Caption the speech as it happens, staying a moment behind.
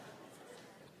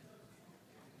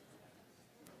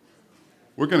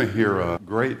We're going to hear a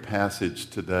great passage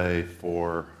today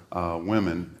for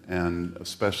women and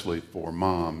especially for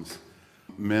moms.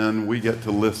 Men, we get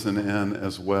to listen in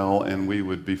as well, and we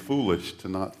would be foolish to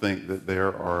not think that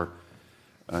there are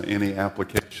any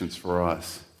applications for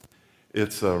us.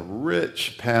 It's a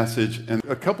rich passage, and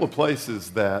a couple of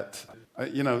places that,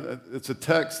 it's a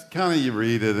text, kind of you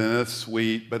read it and it's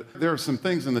sweet, but there are some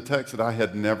things in the text that I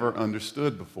had never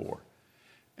understood before.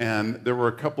 And there were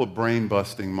a couple of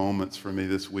brain-busting moments for me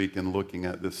this week in looking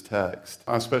at this text.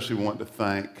 I especially want to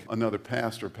thank another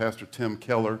pastor, Pastor Tim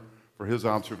Keller, for his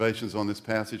observations on this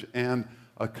passage, and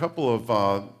a couple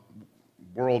of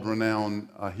world-renowned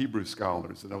Hebrew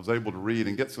scholars that I was able to read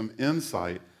and get some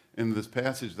insight into this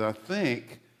passage that I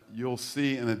think you'll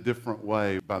see in a different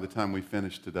way by the time we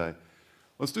finish today.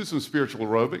 Let's do some spiritual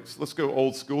aerobics. Let's go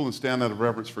old school and stand out of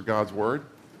reverence for God's Word.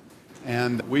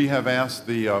 And we have asked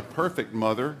the perfect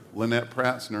mother, Lynette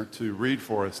Pratzner, to read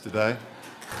for us today.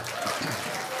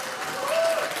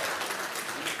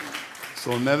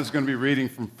 So Lynette is going to be reading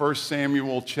from 1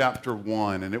 Samuel chapter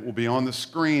 1, and it will be on the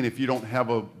screen if you don't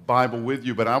have a Bible with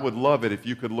you, but I would love it if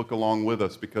you could look along with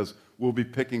us because we'll be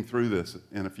picking through this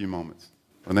in a few moments.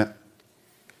 Lynette?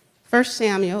 1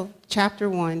 Samuel chapter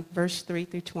 1, verse 3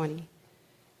 through 20.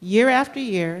 Year after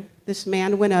year, this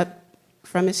man went up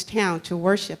from his town to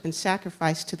worship and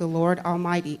sacrifice to the Lord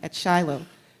Almighty at Shiloh,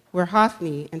 where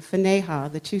Hophni and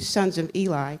Phinehas, the two sons of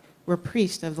Eli, were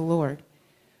priests of the Lord.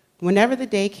 Whenever the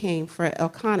day came for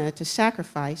Elkanah to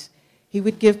sacrifice, he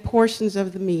would give portions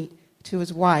of the meat to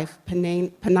his wife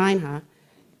Peninnah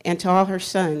and to all her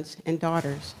sons and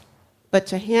daughters. But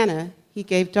to Hannah he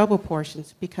gave double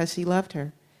portions because he loved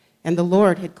her, and the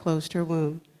Lord had closed her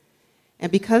womb.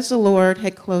 And because the Lord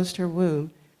had closed her womb,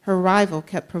 her rival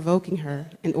kept provoking her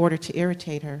in order to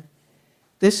irritate her.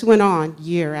 This went on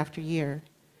year after year.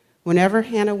 Whenever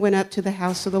Hannah went up to the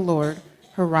house of the Lord,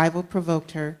 her rival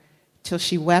provoked her till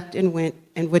she wept and went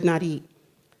and would not eat.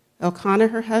 Elkanah,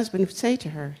 her husband, would say to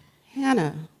her,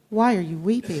 "Hannah, why are you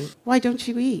weeping? Why don't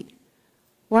you eat?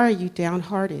 Why are you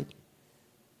downhearted?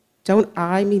 Don't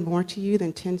I mean more to you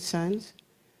than 10 sons?"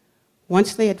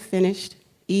 Once they had finished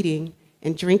eating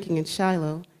and drinking in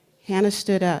Shiloh, Hannah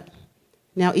stood up.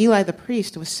 Now Eli the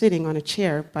priest was sitting on a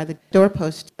chair by the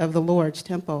doorpost of the Lord's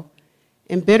temple.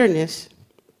 In bitterness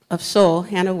of soul,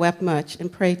 Hannah wept much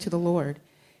and prayed to the Lord.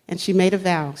 And she made a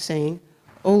vow, saying,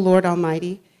 "O Lord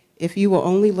Almighty, if you will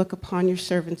only look upon your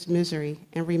servant's misery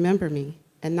and remember me,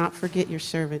 and not forget your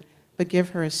servant, but give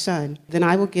her a son, then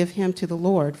I will give him to the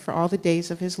Lord for all the days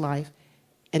of his life,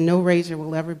 and no razor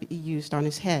will ever be used on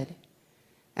his head."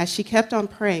 As she kept on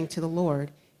praying to the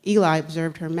Lord, Eli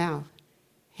observed her mouth.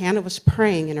 Hannah was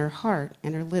praying in her heart,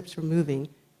 and her lips were moving,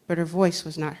 but her voice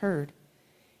was not heard.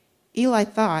 Eli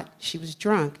thought she was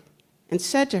drunk and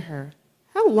said to her,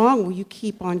 "How long will you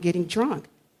keep on getting drunk?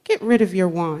 Get rid of your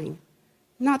wine."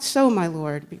 "Not so, my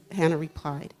lord," Hannah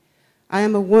replied. "I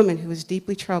am a woman who is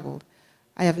deeply troubled.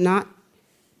 I have not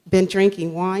been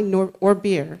drinking wine or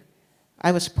beer.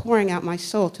 I was pouring out my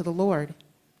soul to the Lord.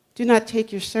 Do not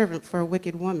take your servant for a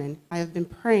wicked woman. I have been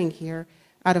praying here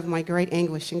out of my great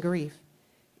anguish and grief."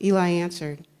 Eli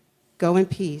answered, "Go in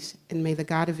peace, and may the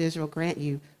God of Israel grant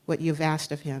you what you have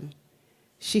asked of him."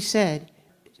 She said,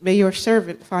 "May your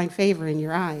servant find favor in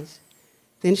your eyes."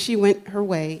 Then she went her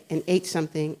way and ate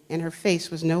something, and her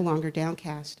face was no longer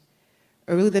downcast.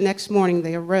 Early the next morning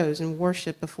they arose and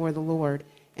worshipped before the Lord,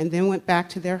 and then went back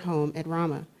to their home at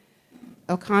Ramah.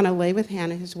 Elkanah lay with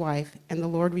Hannah his wife, and the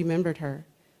Lord remembered her.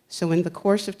 So in the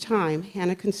course of time,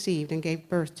 Hannah conceived and gave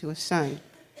birth to a son.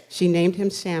 She named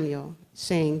him Samuel,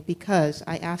 saying, "Because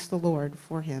I asked the Lord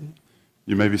for him."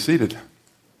 You may be seated.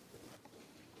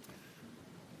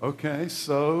 Okay,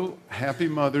 so happy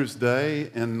Mother's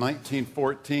Day. In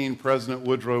 1914, President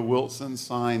Woodrow Wilson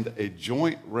signed a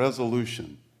joint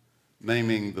resolution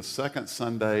naming the second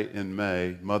Sunday in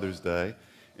May Mother's Day.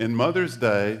 In Mother's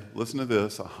Day, listen to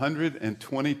this,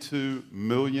 122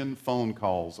 million phone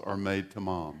calls are made to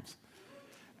moms.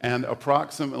 And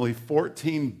approximately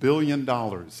 $14 billion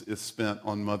is spent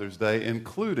on Mother's Day,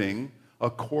 including a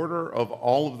quarter of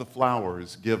all of the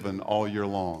flowers given all year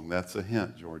long. That's a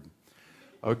hint, Jordan.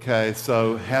 Okay,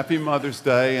 so happy Mother's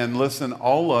Day. And listen,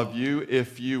 all of you,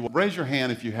 if you raise your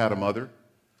hand if you had a mother.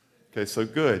 Okay, so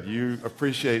good. You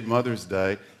appreciate Mother's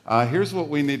Day. Here's what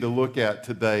we need to look at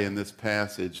today in this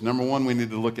passage. Number one, we need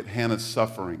to look at Hannah's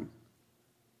suffering.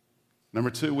 Number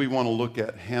two, we want to look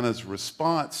at Hannah's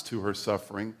response to her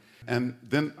suffering. And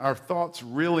then our thoughts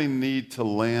really need to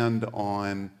land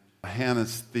on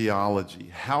Hannah's theology.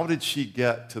 How did she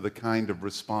get to the kind of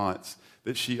response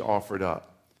that she offered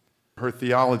up? Her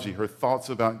theology, her thoughts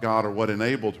about God are what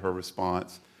enabled her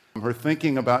response. Her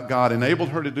thinking about God enabled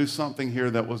her to do something here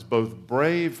that was both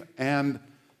brave and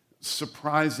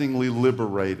surprisingly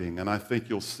liberating, and I think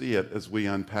you'll see it as we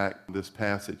unpack this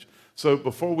passage. So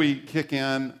before we kick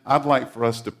in, I'd like for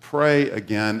us to pray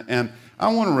again, and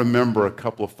I want to remember a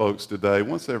couple of folks today.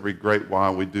 Once every great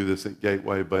while we do this at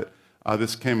Gateway, but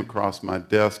this came across my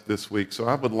desk this week, so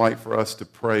I would like for us to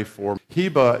pray for.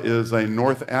 Heba is a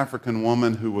North African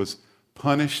woman who was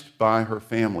punished by her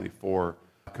family for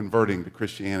converting to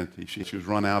Christianity. She was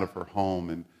run out of her home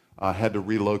and had to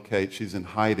relocate. She's in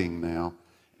hiding now.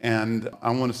 And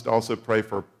I want us to also pray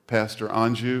for Pastor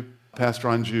Anju. Pastor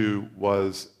Anju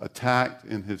was attacked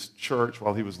in his church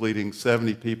while he was leading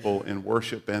 70 people in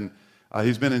worship, and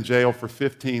he's been in jail for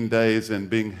 15 days and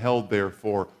being held there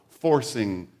for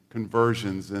forcing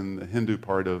conversions in the Hindu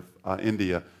part of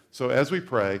India. So as we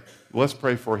pray, let's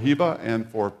pray for Heba and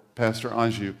for Pastor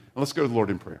Anju, and let's go to the Lord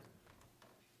in prayer.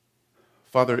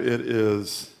 Father, it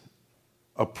is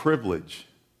a privilege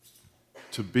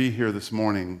to be here this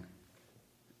morning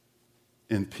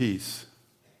in peace.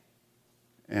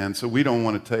 And so we don't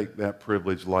want to take that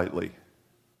privilege lightly.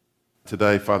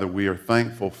 Today, Father, we are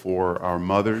thankful for our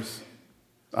mothers.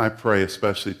 I pray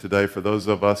especially today for those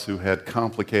of us who had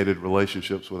complicated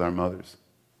relationships with our mothers.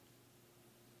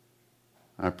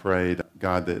 I prayed,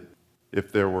 God, that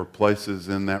if there were places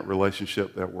in that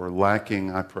relationship that were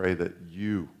lacking, I pray that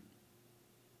you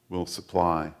will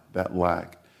supply that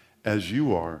lack, as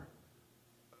you are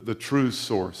the true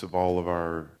source of all of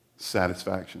our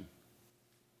satisfaction.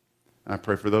 I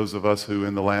pray for those of us who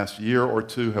in the last year or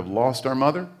two have lost our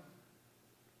mother.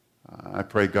 I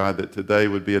pray, God, that today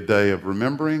would be a day of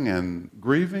remembering and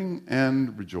grieving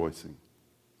and rejoicing.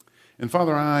 And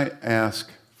Father, I ask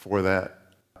for that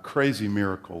crazy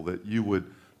miracle that you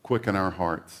would quicken our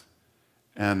hearts,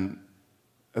 and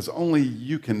as only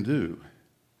you can do,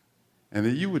 and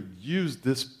that you would use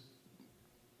this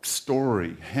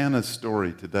story, Hannah's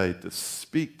story today, to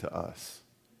speak to us.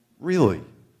 Really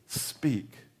speak.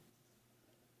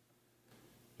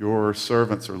 Your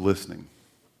servants are listening.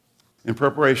 In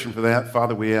preparation for that,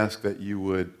 Father, we ask that you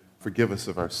would forgive us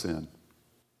of our sin.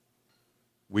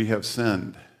 We have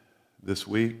sinned this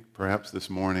week, perhaps this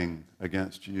morning,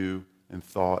 against you in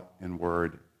thought, in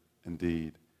word, and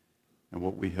deed, and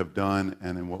what we have done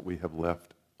and in what we have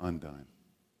left undone.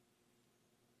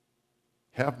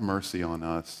 Have mercy on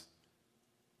us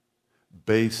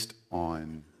based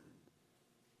on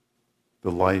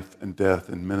the life and death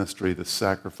and ministry, the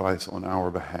sacrifice on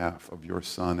our behalf of your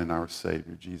Son and our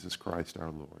Savior, Jesus Christ our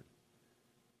Lord.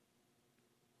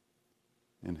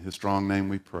 In his strong name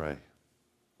we pray.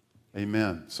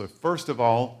 Amen. So first of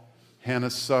all,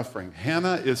 Hannah's suffering.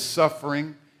 Hannah is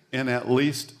suffering in at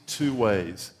least two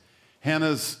ways.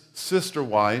 Hannah's sister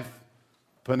wife,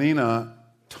 Peninnah,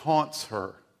 taunts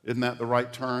her. Isn't that the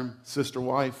right term, sister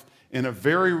wife? In a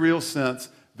very real sense,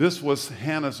 this was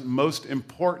Hannah's most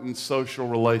important social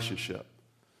relationship.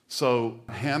 So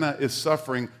Hannah is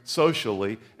suffering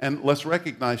socially, and let's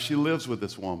recognize she lives with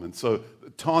this woman. So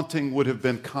taunting would have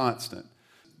been constant.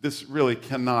 This really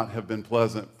cannot have been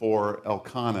pleasant for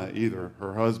Elkanah either,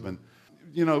 her husband.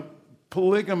 You know,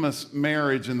 polygamous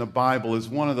marriage in the Bible is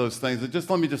one of those things that,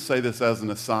 let me just say this as an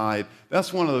aside,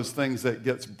 that's one of those things that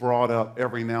gets brought up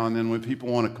every now and then when people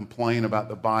want to complain about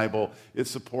the Bible. It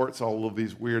supports all of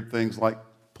these weird things like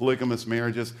polygamous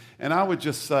marriages. And I would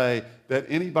just say that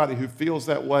anybody who feels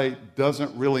that way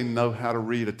doesn't really know how to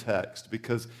read a text,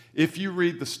 because if you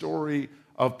read the story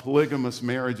of polygamous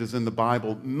marriages in the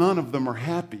Bible, none of them are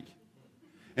happy.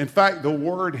 In fact, the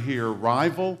word here,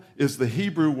 rival, is the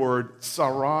Hebrew word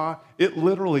sarah. It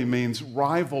literally means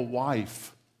rival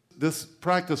wife. This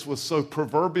practice was so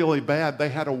proverbially bad, they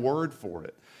had a word for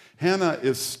it. Hannah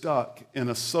is stuck in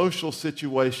a social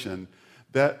situation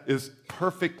that is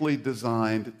perfectly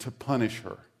designed to punish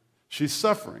her. She's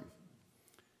suffering.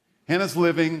 Hannah's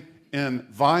living in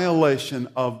violation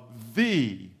of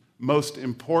the most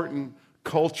important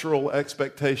cultural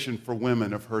expectation for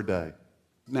women of her day.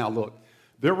 Now look,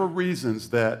 there were reasons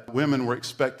that women were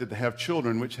expected to have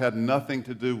children which had nothing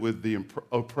to do with the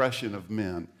oppression of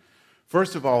men.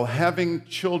 First of all, having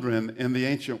children in the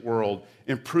ancient world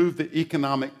improved the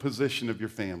economic position of your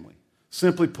family.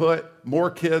 Simply put,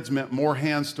 more kids meant more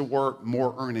hands to work,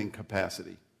 more earning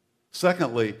capacity.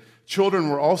 Secondly, children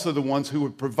were also the ones who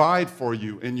would provide for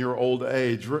you in your old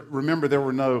age. Remember, there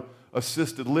were no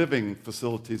assisted living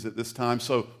facilities at this time,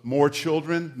 so more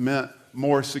children meant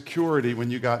more security when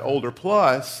you got older.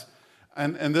 Plus,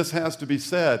 and this has to be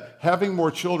said, having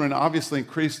more children obviously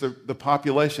increased the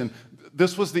population.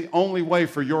 This was the only way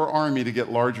for your army to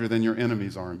get larger than your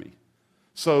enemy's army.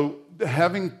 So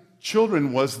having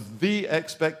children was the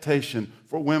expectation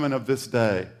for women of this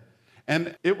day.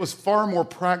 And it was far more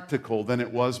practical than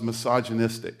it was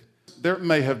misogynistic. There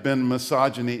may have been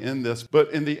misogyny in this,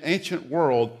 but in the ancient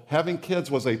world, having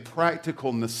kids was a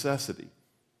practical necessity.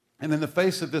 And in the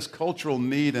face of this cultural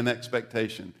need and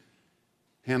expectation,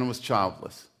 Hannah was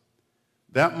childless.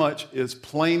 That much is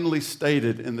plainly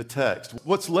stated in the text.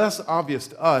 What's less obvious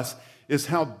to us is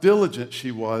how diligent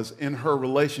she was in her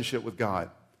relationship with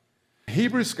God.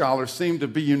 Hebrew scholars seem to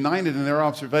be united in their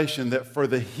observation that for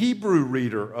the Hebrew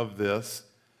reader of this,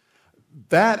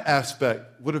 that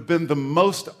aspect would have been the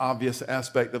most obvious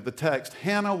aspect of the text.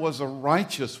 Hannah was a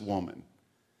righteous woman.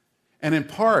 And in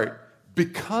part,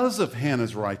 because of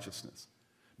Hannah's righteousness,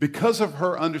 because of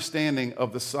her understanding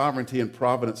of the sovereignty and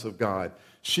providence of God,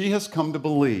 she has come to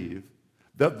believe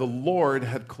that the Lord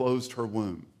had closed her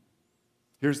womb.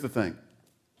 Here's the thing.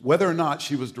 Whether or not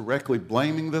she was directly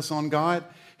blaming this on God,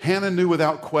 Hannah knew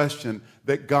without question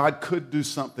that God could do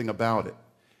something about it.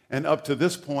 And up to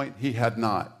this point, he had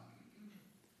not.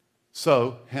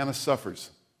 So Hannah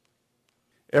suffers.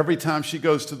 Every time she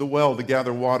goes to the well to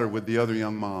gather water with the other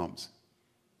young moms.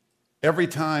 Every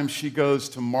time she goes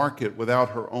to market without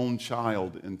her own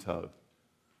child in tow.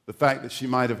 The fact that she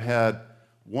might have had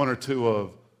one or two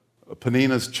of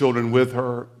Peninnah's children with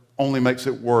her only makes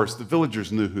it worse. The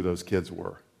villagers knew who those kids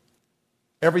were.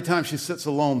 Every time she sits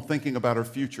alone thinking about her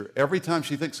future, every time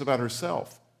she thinks about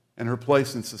herself and her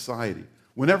place in society,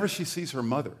 whenever she sees her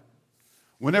mother,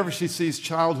 whenever she sees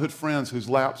childhood friends whose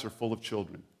laps are full of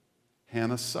children,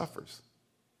 Hannah suffers.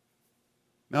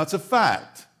 Now, it's a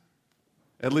fact,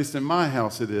 at least in my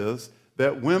house it is,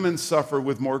 that women suffer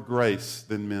with more grace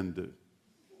than men do.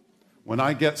 When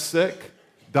I get sick,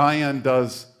 Diane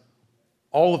does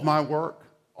all of my work,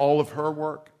 all of her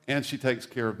work, and she takes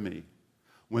care of me.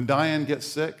 When Diane gets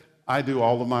sick, I do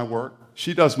all of my work.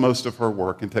 She does most of her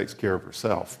work and takes care of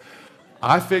herself.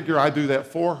 I figure I do that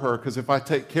for her because if I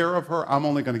take care of her, I'm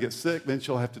only going to get sick, then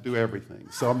she'll have to do everything.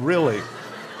 So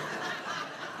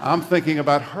I'm thinking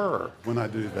about her when I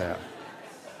do that.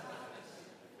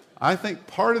 I think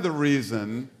part of the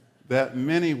reason that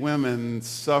many women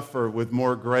suffer with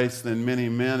more grace than many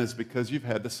men is because you've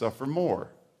had to suffer more.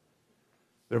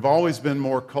 There have always been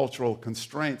more cultural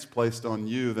constraints placed on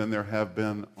you than there have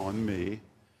been on me,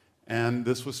 and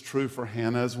this was true for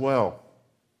Hannah as well.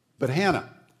 But Hannah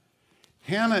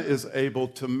is able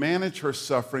to manage her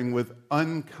suffering with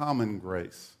uncommon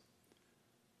grace.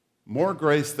 More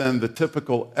grace than the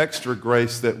typical extra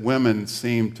grace that women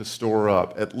seem to store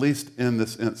up, at least in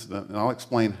this incident, and I'll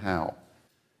explain how.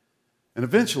 And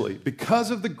eventually,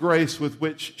 because of the grace with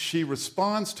which she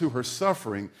responds to her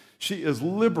suffering, she is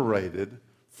liberated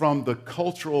from the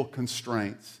cultural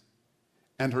constraints,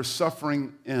 and her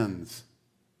suffering ends.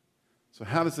 So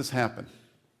how does this happen?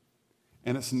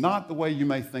 And it's not the way you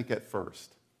may think at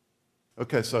first.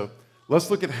 Okay, so let's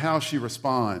look at how she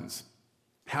responds.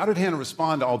 How did Hannah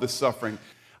respond to all this suffering?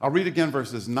 I'll read again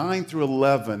verses 9 through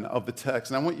 11 of the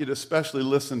text, and I want you to especially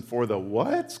listen for the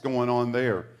what's going on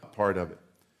there part of it.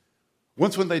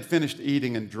 Once when they'd finished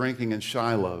eating and drinking in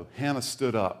Shiloh, Hannah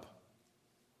stood up.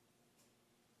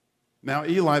 Now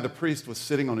Eli the priest was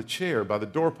sitting on a chair by the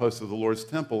doorpost of the Lord's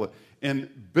temple.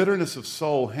 In bitterness of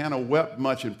soul, Hannah wept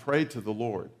much and prayed to the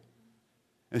Lord.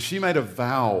 And she made a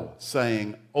vow,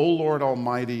 saying, O Lord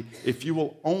Almighty, if you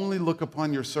will only look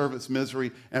upon your servant's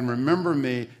misery and remember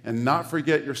me and not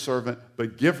forget your servant,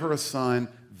 but give her a son,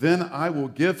 then I will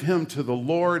give him to the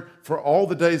Lord for all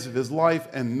the days of his life,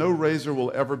 and no razor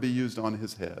will ever be used on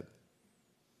his head.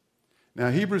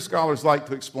 Now, Hebrew scholars like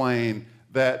to explain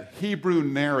that Hebrew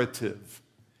narrative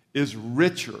is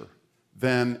richer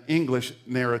than English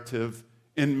narrative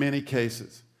in many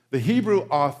cases. The Hebrew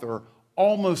author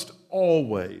almost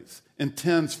always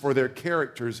intends for their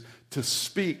characters to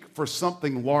speak for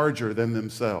something larger than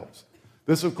themselves.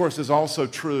 This, of course, is also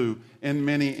true in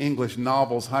many English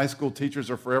novels. High school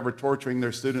teachers are forever torturing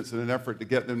their students in an effort to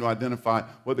get them to identify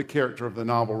what the character of the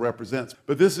novel represents.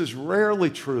 But this is rarely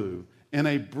true in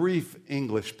a brief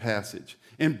English passage.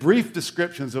 In brief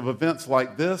descriptions of events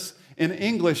like this, in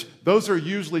English, those are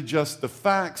usually just the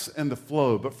facts and the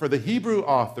flow. But for the Hebrew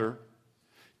author,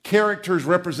 characters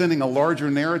representing a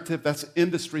larger narrative, that's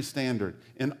industry standard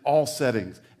in all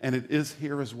settings, and it is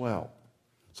here as well.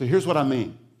 So here's what I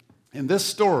mean. In this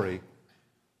story,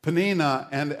 Peninnah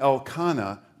and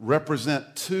Elkanah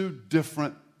represent two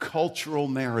different cultural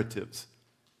narratives.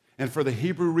 And for the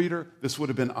Hebrew reader, this would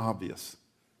have been obvious.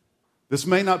 This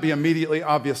may not be immediately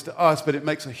obvious to us, but it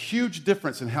makes a huge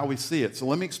difference in how we see it. So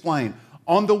let me explain.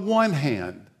 On the one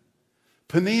hand,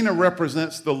 Peninnah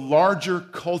represents the larger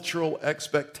cultural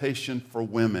expectation for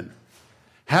women.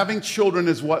 Having children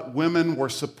is what women were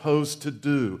supposed to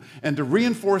do. And to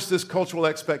reinforce this cultural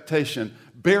expectation,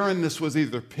 barrenness was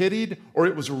either pitied or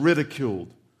it was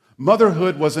ridiculed.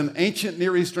 Motherhood was an ancient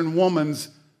Near Eastern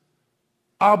woman's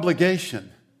obligation.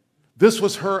 This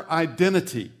was her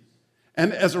identity.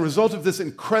 And as a result of this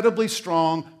incredibly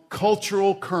strong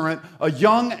cultural current, a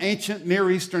young ancient Near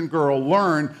Eastern girl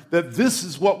learned that this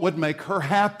is what would make her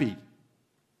happy.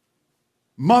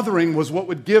 Mothering was what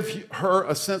would give her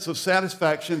a sense of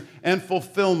satisfaction and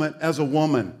fulfillment as a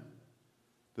woman.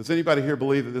 Does anybody here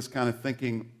believe that this kind of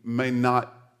thinking may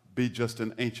not be just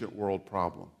an ancient world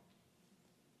problem?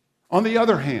 On the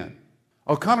other hand,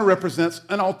 Elkanah represents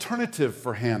an alternative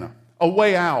for Hannah, a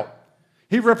way out.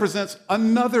 He represents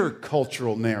another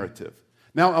cultural narrative.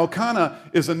 Now, Elkanah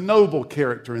is a noble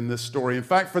character in this story. In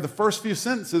fact, for the first few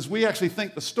sentences, we actually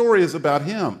think the story is about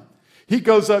him. He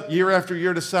goes up year after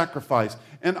year to sacrifice,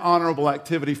 an honorable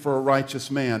activity for a righteous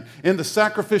man. In the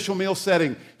sacrificial meal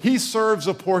setting, he serves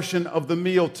a portion of the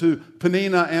meal to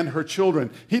Peninnah and her children.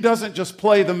 He doesn't just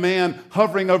play the man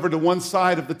hovering over to one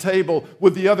side of the table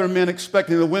with the other men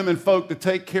expecting the women folk to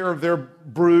take care of their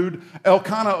brood.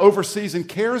 Elkanah oversees and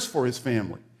cares for his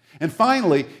family. And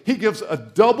finally, he gives a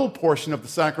double portion of the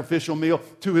sacrificial meal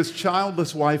to his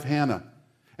childless wife, Hannah.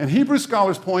 And Hebrew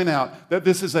scholars point out that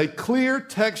this is a clear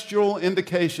textual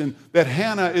indication that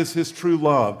Hannah is his true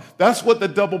love. That's what the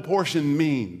double portion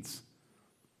means.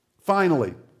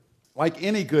 Finally, like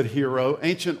any good hero,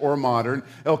 ancient or modern,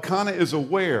 Elkanah is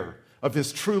aware of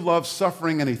his true love's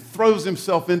suffering, and he throws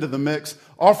himself into the mix,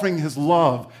 offering his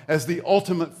love as the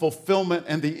ultimate fulfillment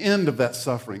and the end of that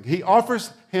suffering. He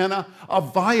offers Hannah a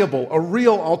viable, a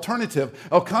real alternative.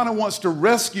 Elkanah wants to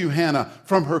rescue Hannah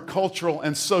from her cultural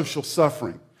and social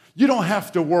suffering. You don't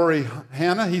have to worry,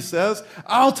 Hannah, he says.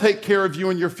 I'll take care of you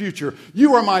in your future.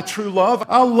 You are my true love.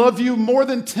 I'll love you more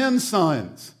than 10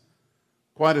 sons.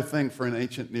 Quite a thing for an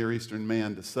ancient Near Eastern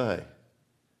man to say.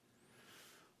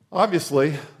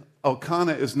 Obviously,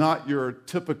 Elkanah is not your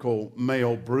typical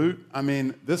male brute. I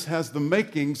mean, this has the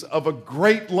makings of a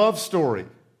great love story.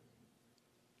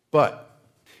 But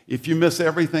if you miss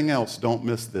everything else, don't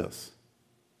miss this.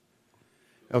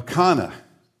 Elkanah,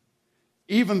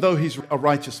 even though he's a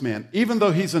righteous man, even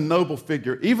though he's a noble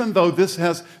figure, even though this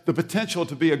has the potential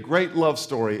to be a great love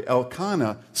story,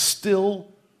 Elkanah still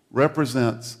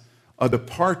represents a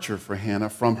departure for Hannah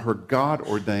from her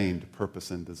God-ordained purpose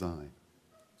and design.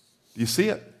 Do you see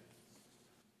it?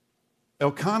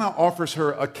 Elkanah offers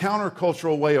her a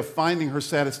countercultural way of finding her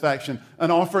satisfaction, an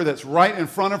offer that's right in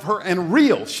front of her and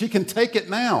real. She can take it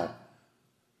now.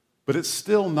 But it's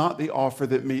still not the offer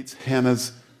that meets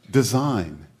Hannah's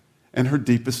design and her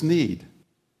deepest need.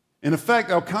 In effect,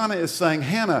 Elkanah is saying,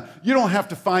 Hannah, you don't have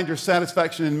to find your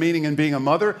satisfaction and meaning in being a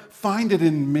mother. Find it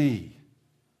in me.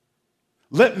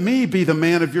 Let me be the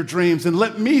man of your dreams and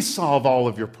let me solve all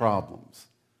of your problems.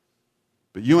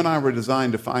 But you and I were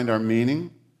designed to find our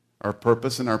meaning, our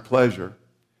purpose, and our pleasure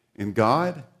in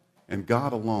God and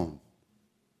God alone.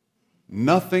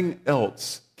 Nothing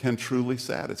else can truly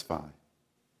satisfy.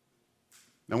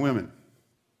 Now, women,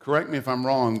 correct me if I'm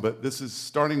wrong, but this is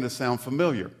starting to sound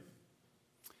familiar.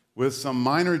 With some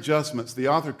minor adjustments, the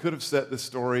author could have set this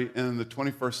story in the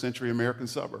 21st century American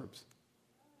suburbs.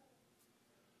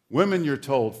 Women, you're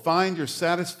told, find your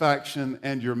satisfaction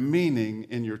and your meaning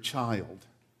in your child.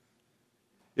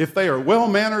 If they are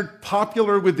well-mannered,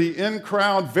 popular with the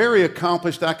in-crowd, very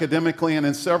accomplished academically and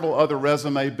in several other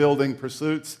resume-building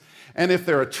pursuits, and if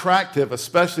they're attractive,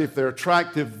 especially if they're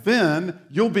attractive, then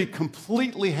you'll be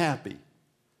completely happy.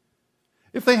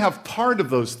 If they have part of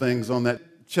those things on that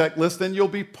checklist, then you'll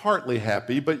be partly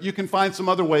happy, but you can find some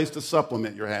other ways to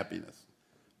supplement your happiness.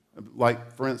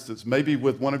 Like, for instance, maybe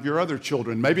with one of your other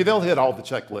children, maybe they'll hit all the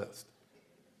checklist.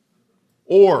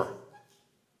 Or,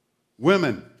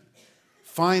 women,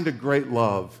 find a great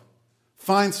love.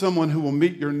 Find someone who will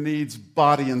meet your needs,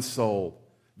 body and soul.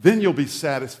 Then you'll be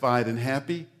satisfied and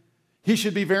happy. He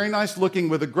should be very nice looking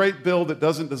with a great build that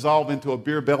doesn't dissolve into a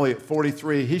beer belly at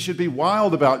 43. He should be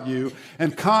wild about you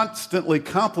and constantly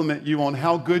compliment you on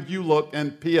how good you look.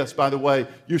 And P.S., by the way,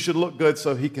 you should look good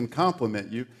so he can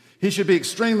compliment you. He should be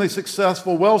extremely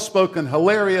successful, well-spoken,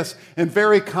 hilarious, and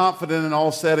very confident in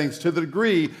all settings. To the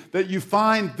degree that you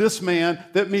find this man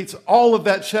that meets all of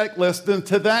that checklist, then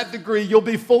to that degree you'll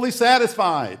be fully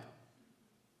satisfied.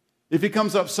 If he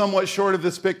comes up somewhat short of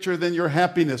this picture, then your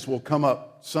happiness will come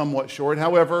up somewhat short.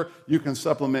 However, you can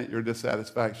supplement your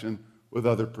dissatisfaction with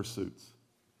other pursuits.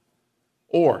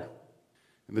 Or,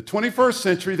 in the 21st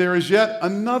century, there is yet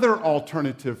another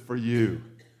alternative for you.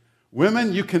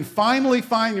 Women, you can finally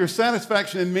find your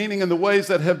satisfaction and meaning in the ways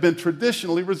that have been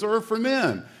traditionally reserved for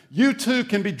men. You too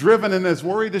can be driven and as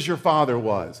worried as your father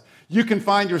was. You can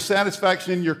find your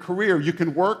satisfaction in your career. You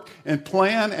can work and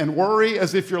plan and worry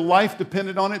as if your life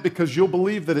depended on it because you'll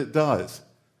believe that it does.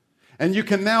 And you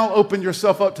can now open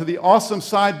yourself up to the awesome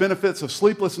side benefits of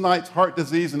sleepless nights, heart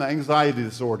disease, and anxiety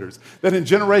disorders that in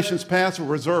generations past were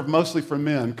reserved mostly for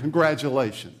men.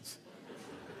 Congratulations.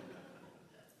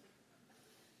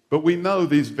 But we know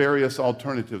these various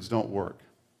alternatives don't work.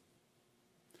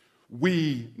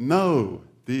 We know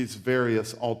these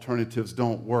various alternatives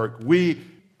don't work.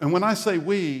 And when I say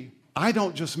we, I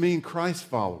don't just mean Christ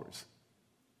followers.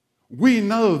 We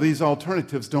know these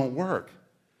alternatives don't work.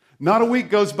 Not a week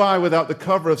goes by without the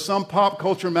cover of some pop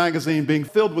culture magazine being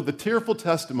filled with the tearful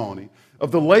testimony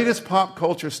of the latest pop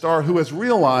culture star who has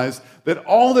realized that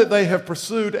all that they have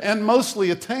pursued, and mostly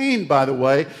attained, by the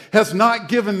way, has not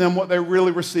given them what they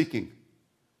really were seeking.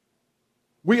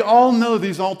 We all know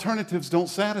these alternatives don't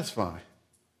satisfy.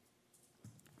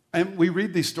 And we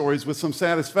read these stories with some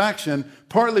satisfaction,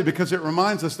 partly because it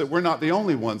reminds us that we're not the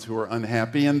only ones who are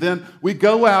unhappy. And then we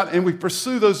go out and we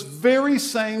pursue those very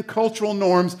same cultural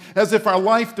norms as if our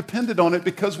life depended on it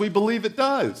because we believe it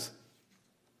does.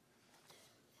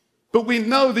 But we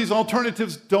know these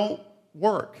alternatives don't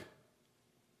work.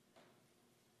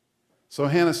 So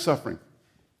Hannah's suffering.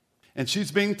 And she's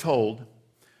being told,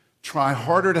 try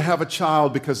harder to have a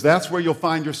child because that's where you'll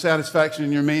find your satisfaction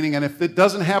and your meaning. And if it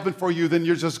doesn't happen for you, then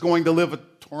you're just going to live a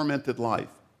tormented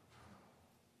life.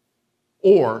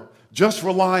 Or just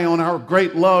rely on our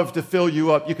great love to fill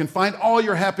you up. You can find all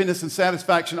your happiness and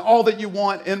satisfaction, all that you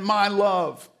want in my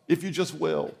love, if you just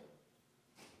will.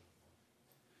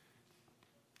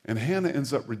 And Hannah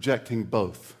ends up rejecting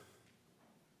both.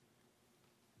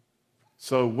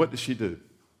 So what does she do?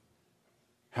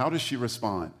 How does she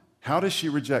respond? How does she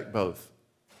reject both?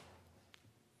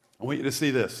 I want you to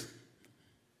see this.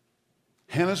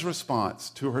 Hannah's response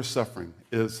to her suffering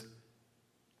is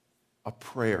a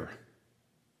prayer.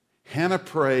 Hannah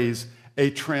prays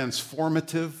a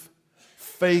transformative,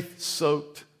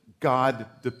 faith-soaked,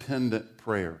 God-dependent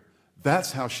prayer.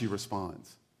 That's how she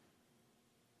responds.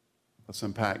 Let's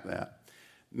unpack that.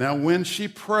 Now, when she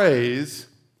prays,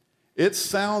 it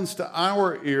sounds to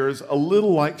our ears a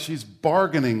little like she's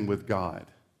bargaining with God.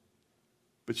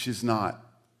 But she's not.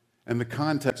 And the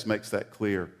context makes that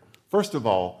clear. First of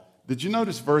all, did you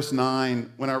notice verse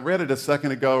 9? When I read it a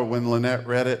second ago, or when Lynette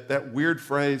read it, that weird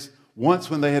phrase, once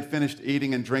when they had finished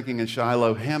eating and drinking in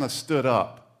Shiloh, Hannah stood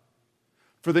up.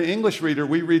 For the English reader,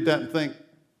 we read that and think,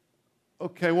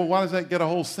 okay, well, why does that get a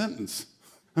whole sentence?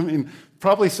 I mean,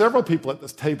 probably several people at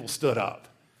this table stood up.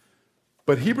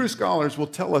 But Hebrew scholars will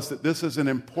tell us that this is an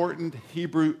important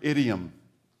Hebrew idiom.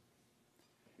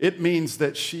 It means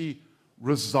that she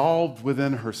resolved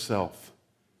within herself.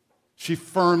 She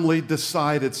firmly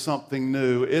decided something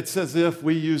new. It's as if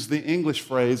we use the English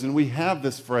phrase, and we have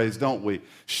this phrase, don't we?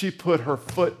 She put her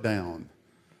foot down.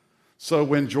 So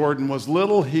when Jordan was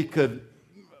little, he could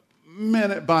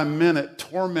minute by minute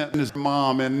torment his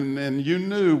mom, and you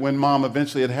knew when mom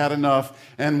eventually had enough,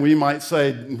 and we might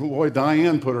say, boy,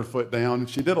 Diane put her foot down.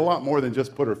 She did a lot more than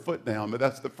just put her foot down, but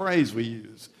that's the phrase we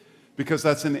use because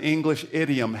that's an English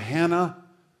idiom. Hannah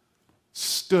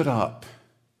stood up.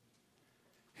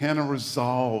 Hannah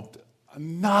resolved,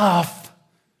 enough.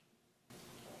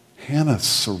 Hannah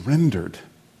surrendered.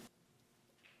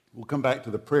 We'll come back to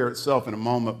the prayer itself in a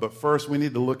moment, but first we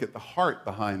need to look at the heart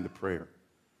behind the prayer.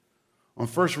 On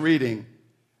first reading,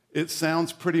 it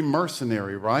sounds pretty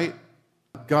mercenary, right?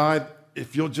 God,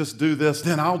 if you'll just do this,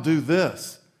 then I'll do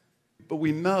this. But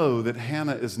we know that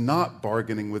Hannah is not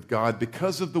bargaining with God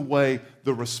because of the way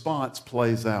the response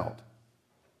plays out.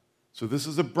 So this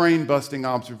is a brain-busting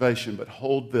observation, but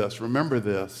hold this. Remember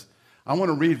this. I want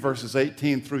to read verses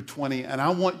 18 through 20, and I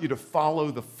want you to follow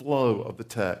the flow of the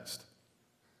text.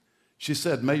 She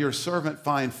said, "May your servant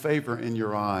find favor in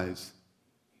your eyes."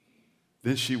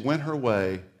 Then she went her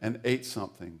way and ate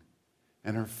something,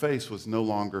 and her face was no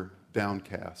longer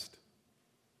downcast.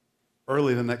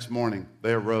 Early the next morning,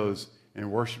 they arose and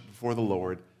worshiped before the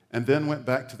Lord, and then went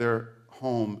back to their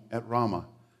home at Ramah.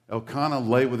 Elkanah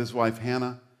lay with his wife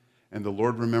Hannah, and the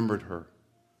Lord remembered her.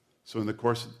 So in the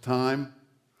course of time,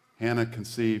 Hannah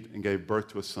conceived and gave birth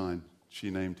to a son. She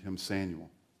named him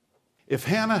Samuel. If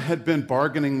Hannah had been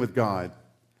bargaining with God,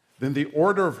 then the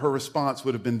order of her response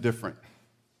would have been different.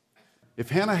 If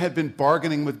Hannah had been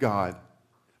bargaining with God,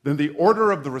 then the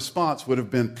order of the response would have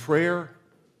been prayer,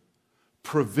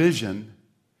 provision,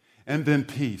 and then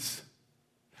peace.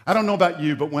 I don't know about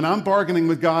you, but when I'm bargaining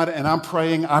with God and I'm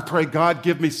praying, I pray, God,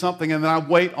 give me something, and then I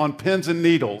wait on pins and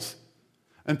needles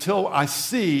until I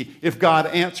see if God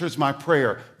answers my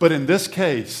prayer. But in this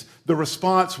case, the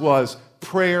response was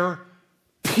prayer,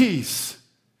 peace,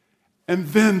 and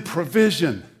then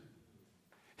provision.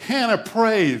 Hannah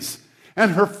prays,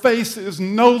 and her face is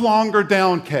no longer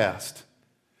downcast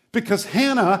because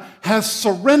Hannah has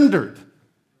surrendered.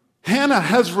 Hannah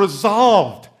has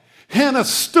resolved. Hannah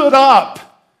stood up.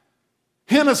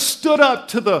 Hannah stood up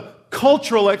to the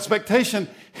cultural expectation.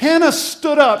 Hannah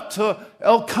stood up to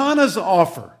Elkanah's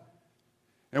offer.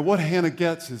 And what Hannah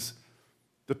gets is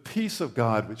the peace of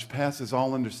God which passes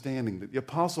all understanding that the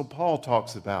Apostle Paul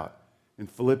talks about in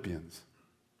Philippians.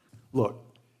 Look,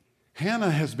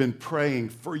 Hannah has been praying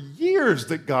for years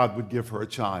that God would give her a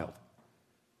child.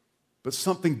 But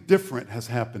something different has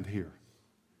happened here.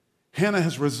 Hannah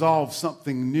has resolved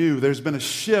something new. There's been a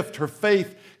shift. Her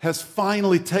faith has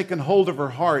finally taken hold of her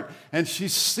heart, and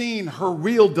she's seen her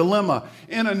real dilemma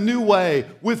in a new way,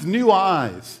 with new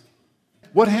eyes.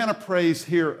 What Hannah prays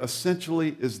here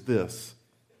essentially is this: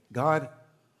 God,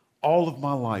 all of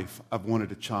my life I've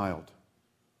wanted a child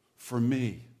for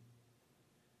me.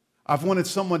 I've wanted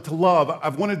someone to love.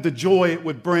 I've wanted the joy it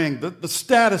would bring, the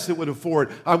status it would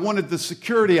afford. I wanted the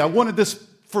security. I wanted this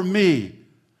for me.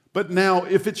 But now,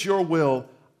 if it's your will,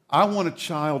 I want a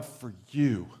child for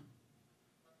you.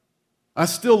 I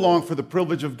still long for the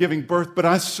privilege of giving birth, but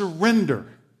I surrender.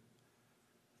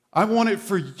 I want it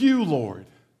for you, Lord.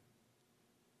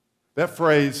 That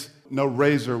phrase, no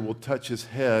razor will touch his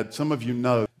head, some of you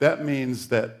know, that means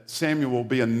that Samuel will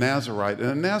be a Nazirite.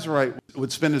 And a Nazirite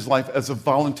would spend his life as a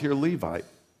volunteer Levite,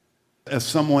 as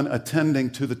someone attending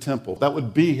to the temple. That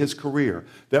would be his career.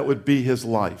 That would be his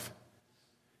life.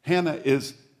 Hannah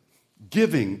is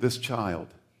giving this child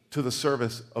to the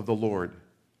service of the Lord,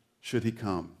 should he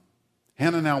come.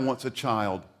 Hannah now wants a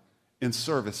child in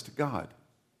service to God.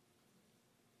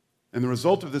 And the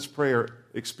result of this prayer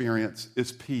experience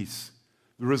is peace.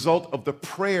 The result of the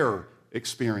prayer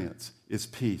experience is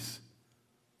peace.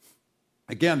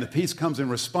 Again, the peace comes in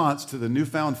response to the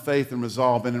newfound faith and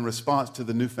resolve, and in response to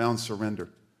the newfound surrender.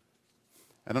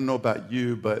 I don't know about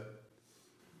you, but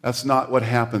that's not what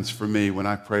happens for me when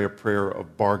I pray a prayer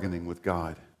of bargaining with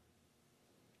God.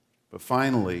 But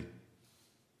finally,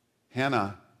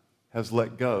 Hannah has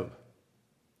let go.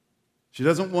 She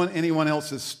doesn't want anyone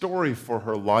else's story for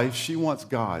her life. She wants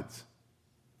God's.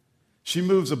 She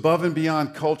moves above and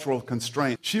beyond cultural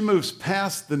constraints. She moves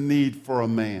past the need for a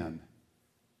man.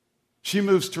 She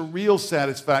moves to real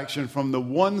satisfaction from the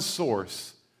one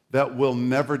source that will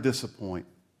never disappoint.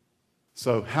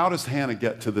 So how does Hannah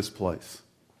get to this place?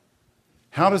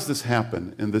 How does this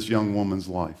happen in this young woman's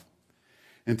life?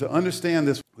 And to understand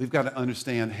this, we've got to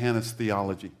understand Hannah's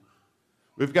theology.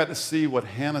 We've got to see what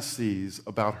Hannah sees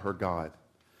about her God.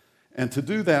 And to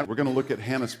do that, we're going to look at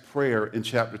Hannah's prayer in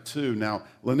chapter 2. Now,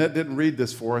 Lynette didn't read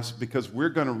this for us because we're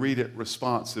going to read it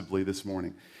responsively this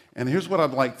morning. And here's what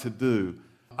I'd like to do.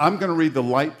 I'm going to read the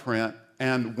light print,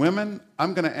 and women,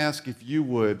 I'm going to ask if you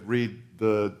would read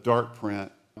the dark print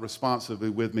responsively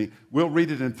with me. We'll read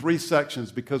it in 3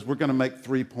 sections because we're going to make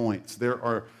 3 points. There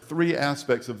are 3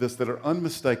 aspects of this that are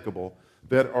unmistakable,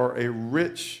 that are a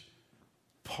rich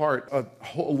part, a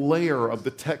whole layer of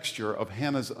the texture of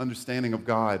Hannah's understanding of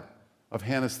God, of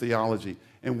Hannah's theology.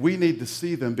 And we need to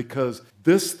see them because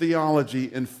this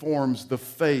theology informs the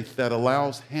faith that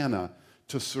allows Hannah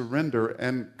to surrender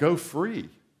and go free.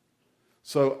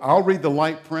 So I'll read the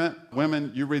light print.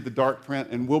 Women, you read the dark print,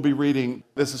 and we'll be reading,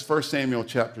 this is 1 Samuel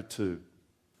chapter 2.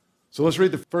 So let's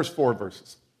read the first 4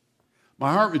 verses.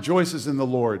 My heart rejoices in the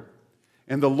Lord,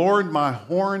 and the Lord my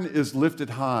horn is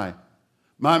lifted high.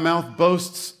 My mouth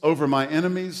boasts over my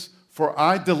enemies, for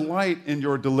I delight in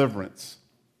your deliverance.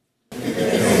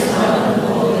 There is no one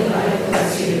holy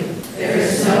like you. There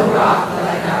is no rock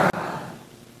like our God.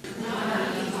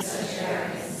 None of such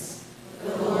arrogance.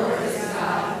 The Lord is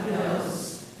God who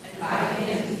knows, and by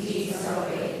him deeds are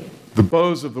weighed. The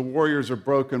bows of the warriors are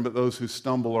broken, but those who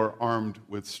stumble are armed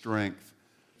with strength.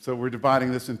 So we're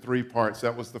dividing this in 3 parts.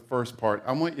 That was the first part.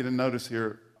 I want you to notice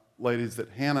here, ladies, that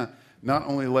Hannah not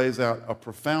only lays out a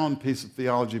profound piece of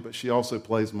theology, but she also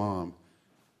plays mom.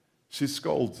 She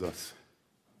scolds us.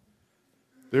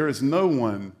 There is no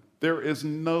one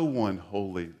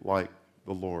holy like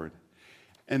the Lord.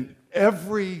 And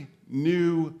every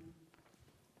new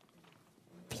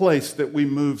place that we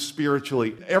move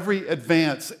spiritually, every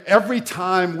advance, every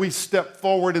time we step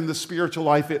forward in the spiritual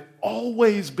life, it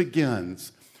always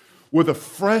begins with a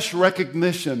fresh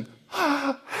recognition,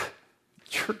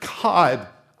 you're God,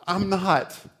 I'm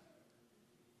not.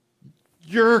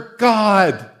 You're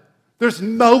God. There's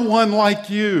no one like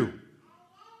you.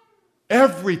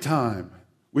 Every time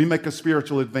we make a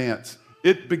spiritual advance,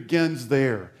 it begins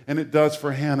there, and it does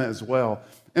for Hannah as well.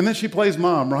 And then she plays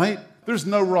mom, right? There's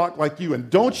no rock like you, and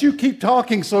don't you keep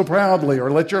talking so proudly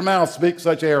or let your mouth speak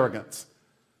such arrogance.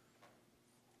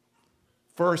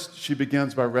 First, she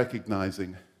begins by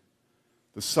recognizing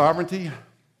the sovereignty,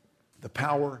 the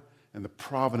power, and the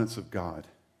providence of God.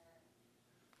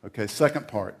 Okay, second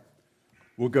part.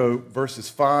 We'll go verses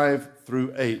 5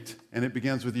 through 8, and it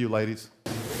begins with you, ladies.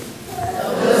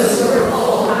 Those who are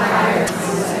full of fire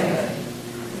say,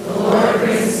 the Lord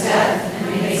brings death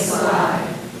and makes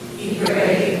alive. He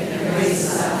brave and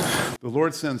raises up. The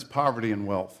Lord sends poverty and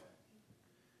wealth.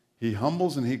 He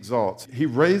humbles and he exalts. He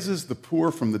raises the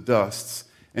poor from the dusts,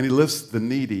 and he lifts the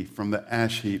needy from the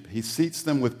ash heap. He seats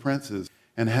them with princes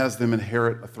and has them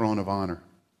inherit a throne of honor.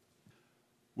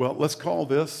 Well, let's call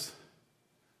this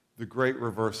the great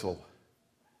reversal.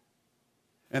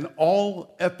 And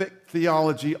all epic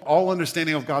theology, all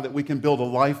understanding of God that we can build a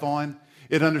life on,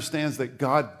 it understands that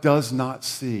God does not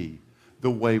see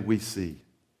the way we see.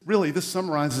 Really, this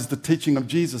summarizes the teaching of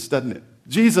Jesus, doesn't it?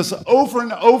 Jesus over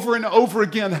and over and over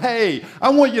again, hey, I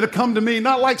want you to come to me,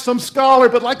 not like some scholar,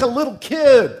 but like a little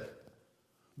kid.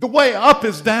 The way up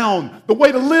is down. The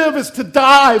way to live is to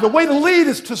die. The way to lead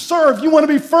is to serve. You want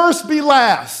to be first, be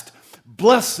last.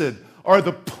 Blessed are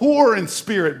the poor in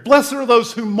spirit. Blessed are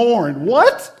those who mourn.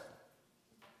 What?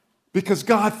 Because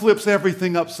God flips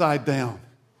everything upside down.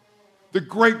 The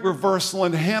great reversal,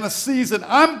 and Hannah sees it.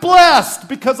 I'm blessed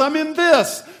because I'm in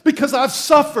this, because I've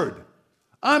suffered.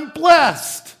 I'm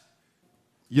blessed.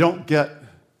 You don't get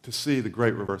to see the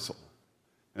great reversal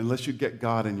unless you get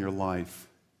God in your life.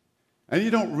 And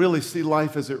you don't really see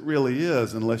life as it really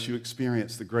is unless you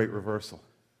experience the great reversal.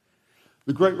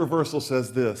 The great reversal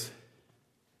says this: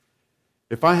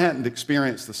 if I hadn't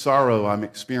experienced the sorrow I'm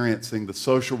experiencing, the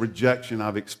social rejection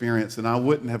I've experienced, then I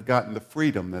wouldn't have gotten the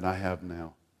freedom that I have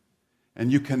now. And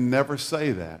you can never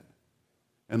say that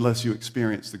unless you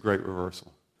experience the great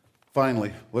reversal.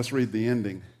 Finally, let's read the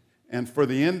ending. And for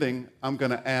the ending, I'm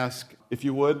going to ask, if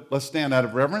you would, let's stand out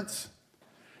of reverence.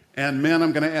 And men,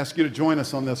 I'm going to ask you to join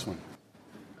us on this one.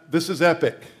 This is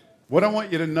epic. What I want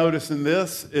you to notice in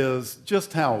this is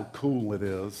just how cool it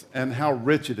is and how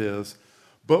rich it is.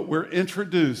 But we're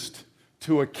introduced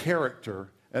to a character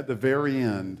at the very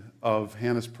end of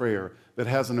Hannah's prayer that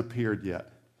hasn't appeared yet.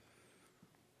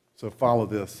 So follow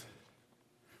this.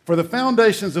 For the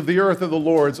foundations of the earth are the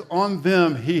Lord's, on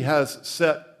them he has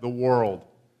set the world.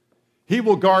 He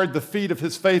will guard the feet of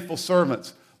his faithful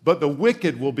servants, but the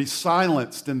wicked will be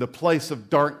silenced in the place of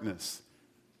darkness.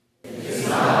 It is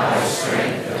not by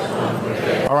strength that one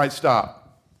prevails. All right,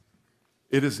 stop.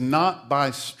 It is not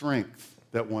by strength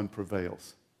that one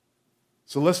prevails.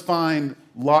 So let's find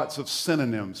lots of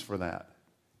synonyms for that.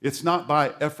 It's not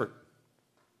by effort.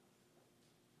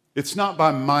 It's not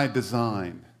by my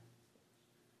design.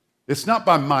 It's not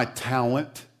by my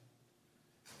talent.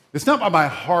 It's not by my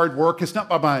hard work. It's not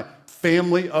by my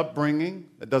family upbringing.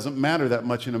 It doesn't matter that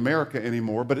much in America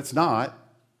anymore, but it's not.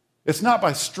 It's not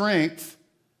by strength.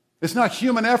 It's not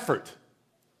human effort.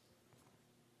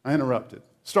 I interrupted.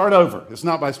 Start over. It's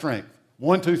not by strength.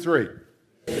 1, 2, 3.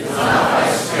 It's not by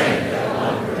strength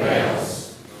that one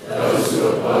prevails. Those who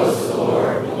oppose the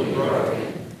Lord will be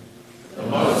broken. The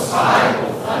Most High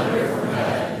will thunder from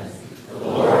heaven. The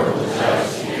Lord will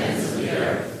judge the ends of the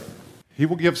earth. He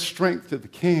will give strength to the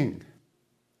king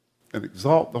and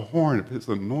exalt the horn of his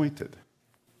anointed.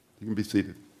 You can be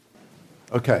seated.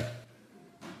 Okay.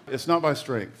 It's not by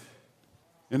strength.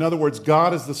 In other words,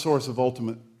 God is the source of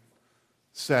ultimate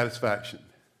satisfaction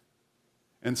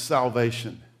and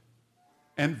salvation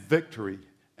and victory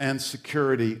and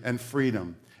security and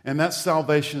freedom. And that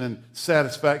salvation and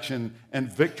satisfaction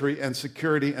and victory and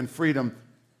security and freedom,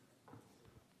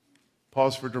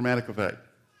 pause for dramatic effect,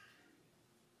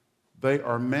 they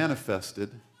are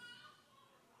manifested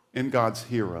in God's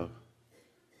hero.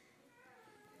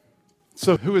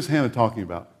 So who is Hannah talking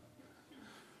about?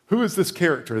 Who is this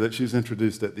character that she's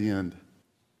introduced at the end?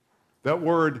 That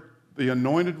word, the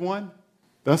anointed one,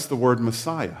 that's the word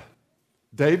Messiah.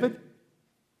 David?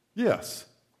 Yes.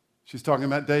 She's talking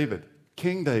about David,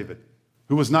 King David,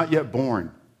 who was not yet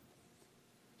born.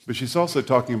 But she's also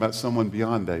talking about someone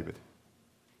beyond David.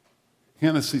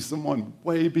 Hannah sees someone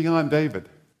way beyond David.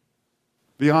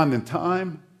 Beyond in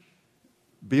time,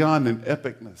 beyond in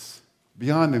epicness,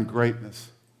 beyond in greatness.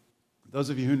 Those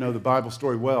of you who know the Bible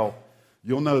story well,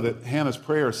 you'll know that Hannah's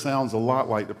prayer sounds a lot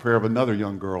like the prayer of another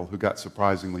young girl who got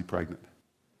surprisingly pregnant.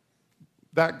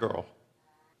 That girl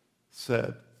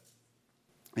said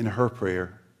in her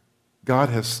prayer, God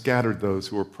has scattered those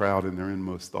who are proud in their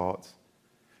inmost thoughts.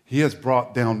 He has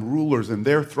brought down rulers in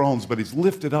their thrones, but he's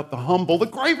lifted up the humble. The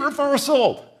great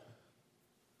reversal.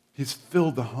 He's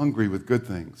filled the hungry with good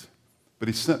things, but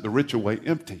he sent the rich away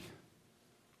empty.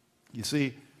 You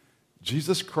see,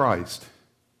 Jesus Christ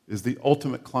is the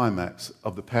ultimate climax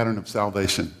of the pattern of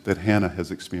salvation that Hannah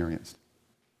has experienced.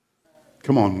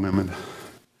 Come on, women.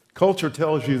 Culture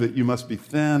tells you that you must be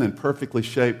thin and perfectly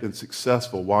shaped and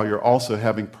successful while you're also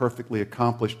having perfectly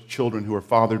accomplished children who are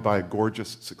fathered by a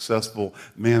gorgeous, successful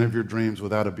man of your dreams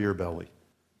without a beer belly.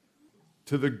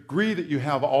 To the degree that you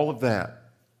have all of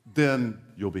that, then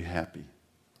you'll be happy.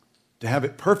 To have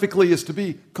it perfectly is to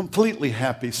be completely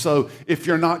happy. So if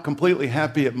you're not completely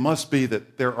happy, it must be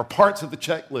that there are parts of the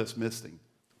checklist missing.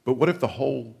 But what if the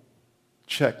whole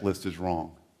checklist is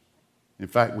wrong? In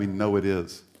fact, we know it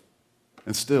is.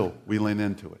 And still, we lean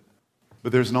into it.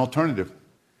 But there's an alternative.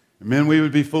 And men, we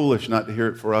would be foolish not to hear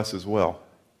it for us as well.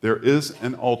 There is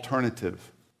an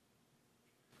alternative.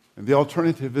 And the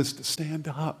alternative is to stand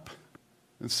up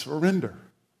and surrender.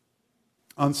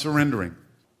 Unsurrendering.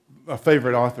 A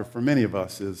favorite author for many of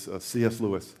us is C.S.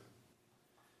 Lewis.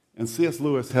 And C.S.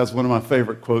 Lewis has one of my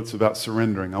favorite quotes about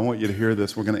surrendering. I want you to hear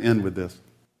this. We're going to end with this.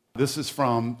 This is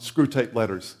from Screwtape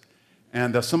Letters.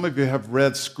 And some of you have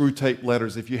read Screwtape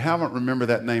Letters. If you haven't, remember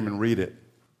that name and read it.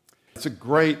 It's a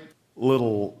great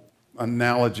little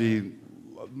analogy,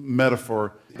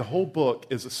 metaphor. The whole book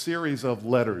is a series of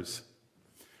letters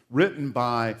written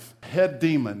by a head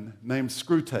demon named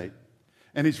Screwtape.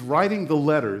 And he's writing the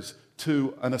letters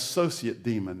to an associate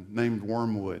demon named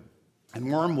Wormwood.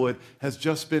 And Wormwood has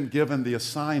just been given the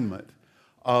assignment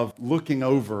of looking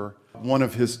over one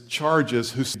of his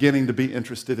charges who's beginning to be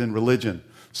interested in religion.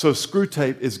 So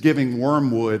Screwtape is giving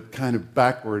Wormwood kind of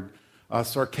backward,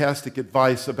 sarcastic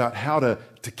advice about how to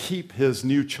keep his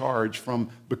new charge from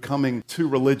becoming too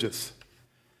religious.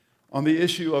 On the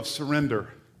issue of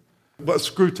surrender, but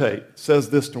Screwtape says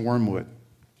this to Wormwood.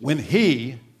 When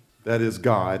he, that is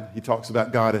God, he talks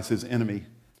about God as his enemy,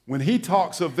 when he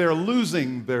talks of their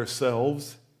losing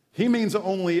themselves, he means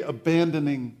only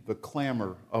abandoning the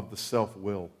clamor of the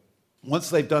self-will. Once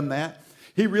they've done that,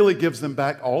 he really gives them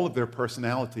back all of their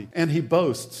personality. And he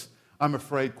boasts, I'm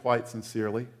afraid quite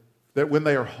sincerely, that when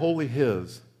they are wholly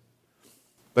his,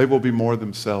 they will be more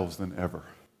themselves than ever.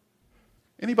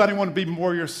 Anybody want to be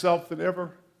more yourself than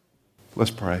ever?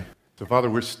 Let's pray. So, Father,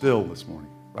 we're still this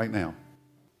morning, right now.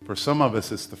 For some of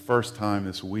us, it's the first time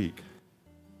this week.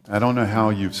 I don't know how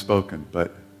you've spoken,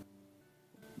 but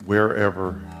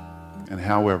wherever and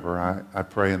however, I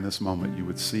pray in this moment you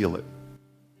would seal it.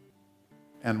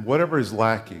 And whatever is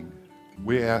lacking,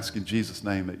 we ask in Jesus'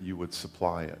 name that you would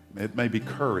supply it. It may be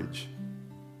courage.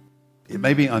 It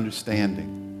may be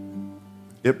understanding.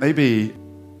 It may be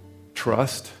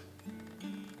trust,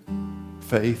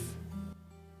 faith.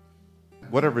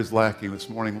 Whatever is lacking this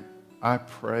morning, I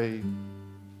pray,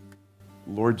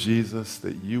 Lord Jesus,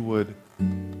 that you would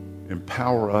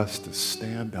empower us to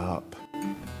stand up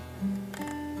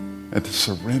and to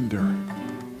surrender.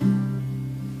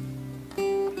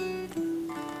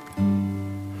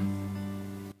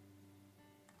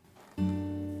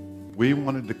 We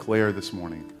want to declare this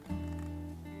morning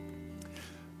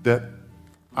that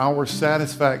our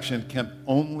satisfaction can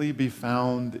only be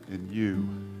found in you.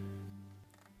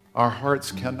 Our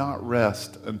hearts cannot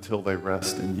rest until they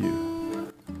rest in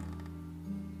you.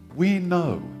 We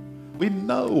know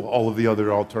all of the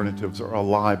other alternatives are a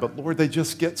lie, but Lord, they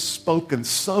just get spoken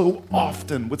so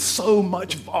often with so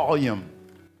much volume.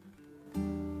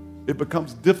 It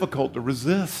becomes difficult to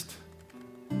resist.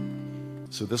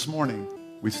 So this morning,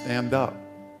 we stand up,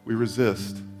 we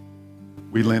resist,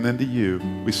 we lean into you,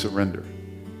 we surrender.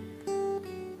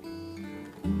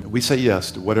 We say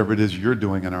yes to whatever it is you're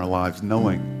doing in our lives,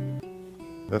 knowing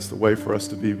that's the way for us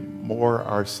to be more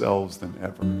ourselves than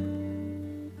ever.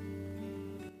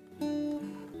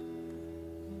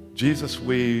 Jesus,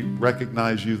 we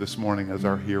recognize you this morning as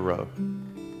our hero,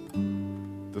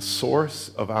 the source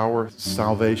of our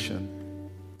salvation,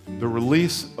 the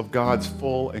release of God's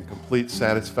full and complete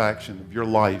satisfaction of your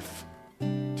life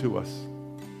to us.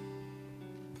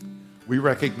 We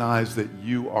recognize that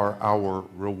you are our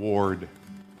reward.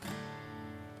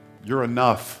 You're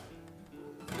enough.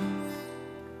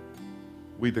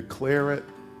 We declare it,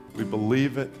 we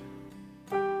believe it,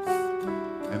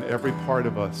 and every part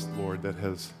of us, Lord, that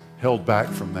has held back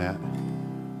from that,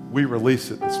 we release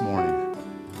it this morning.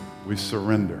 We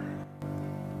surrender.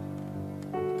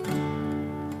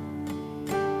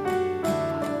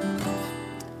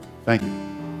 Thank you.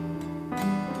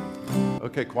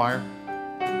 Okay, choir,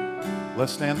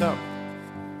 let's stand up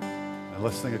and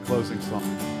let's sing a closing song.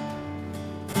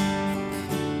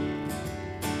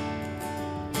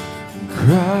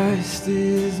 Christ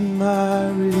is my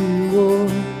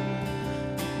reward,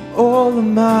 all of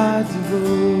my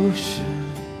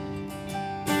devotion.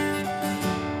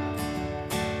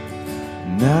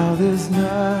 Now there's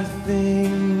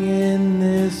nothing in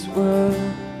this world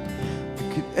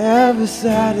that could ever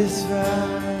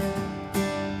satisfy.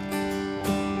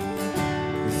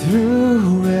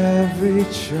 Through every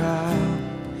trial,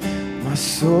 my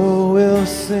soul will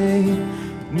sing,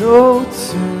 no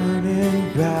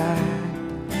turning back.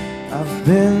 I've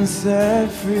been set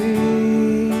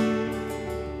free.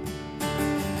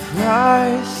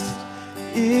 Christ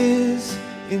is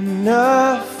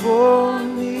enough for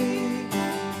me.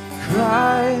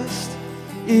 Christ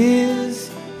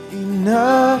is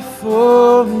enough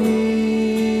for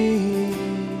me.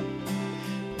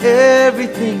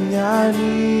 Everything I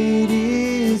need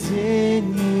is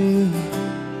in you.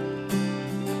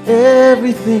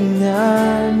 Everything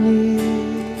I need.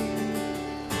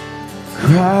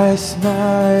 Christ,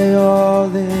 my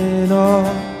all in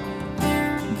all,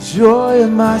 joy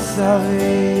of my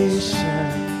salvation.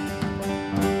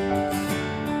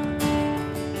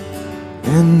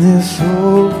 And this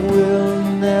hope will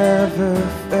never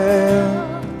fail.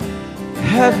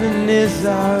 Heaven is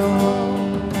our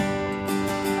home.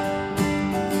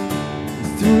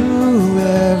 Through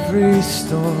every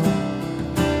storm,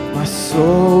 my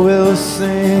soul will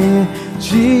sing,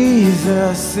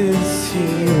 Jesus is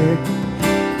here.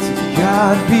 To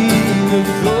God be the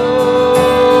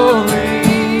glory.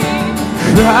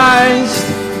 Christ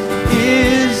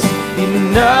is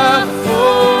enough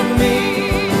for me.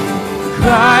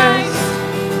 Christ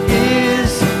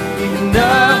is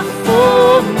enough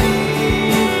for me.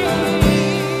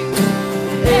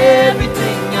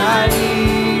 Everything I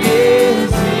need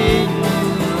is in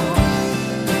you.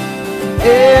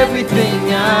 Everything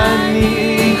I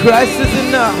need. Christ is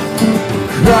enough.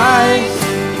 Christ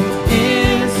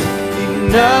is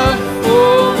enough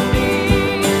for me.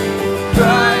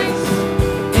 Christ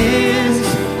is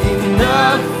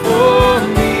enough for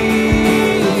me.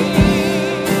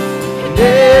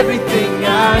 Everything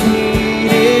I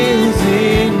need is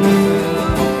in you.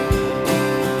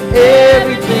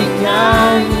 Everything I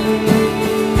need.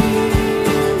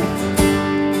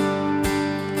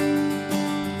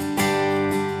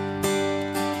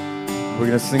 We're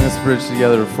going to sing this bridge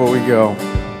together before we go.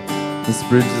 This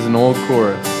bridge is an old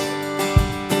chorus.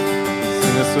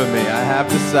 Sing this with me. I have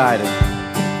decided.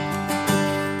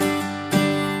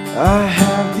 I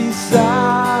have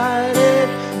decided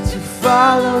to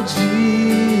follow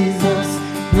Jesus.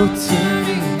 No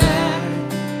turning back.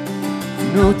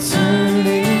 No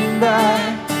turning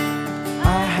back.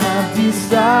 I have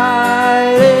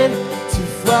decided to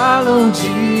follow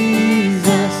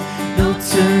Jesus. No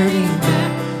turning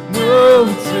back. No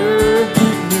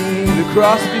turning. The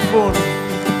cross before me.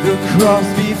 The cross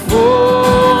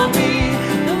before me.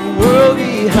 The world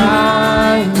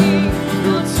behind me.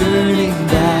 No turning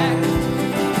back.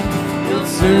 No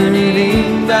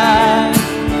turning back.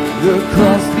 The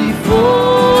cross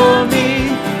before me.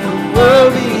 The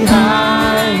world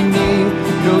behind me.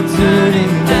 No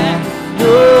turning back.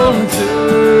 No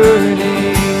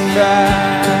turning back.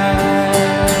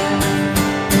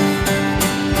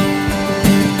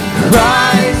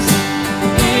 Christ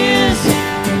is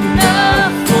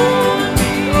enough for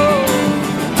me.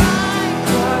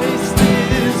 Christ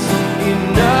is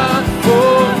enough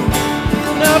for me.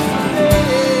 Enough for me.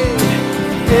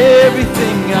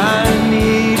 Everything I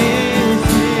need is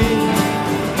in.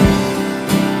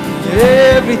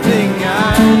 Everything I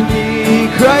need.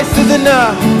 Christ is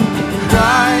enough.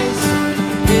 Christ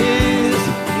is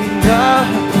enough.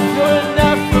 You're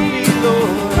enough for me,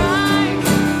 Lord.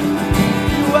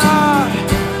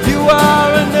 You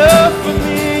are enough for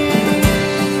me.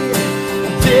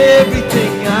 And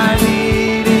everything I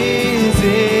need is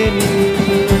in you.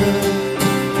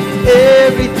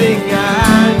 Everything I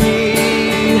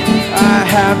need. I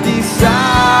have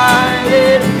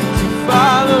decided to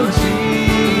follow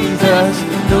Jesus.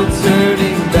 No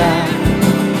turning back.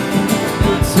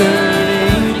 No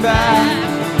turning back.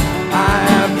 I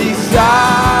have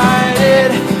decided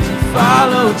to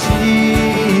follow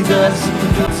Jesus.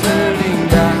 No turning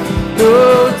back. No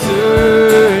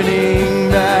turning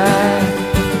back.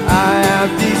 I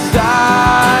have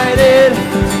decided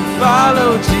to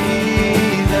follow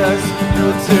Jesus. No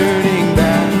turning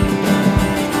back.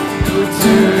 No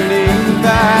turning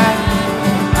back.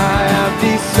 I have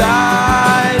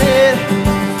decided to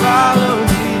follow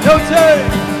Jesus. No turning.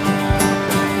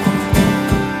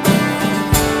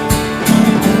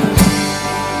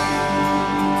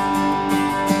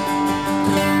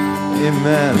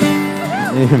 Amen.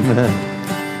 Amen.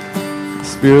 The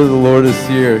Spirit of the Lord is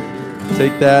here.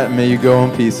 Take that and may you go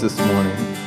in peace this morning.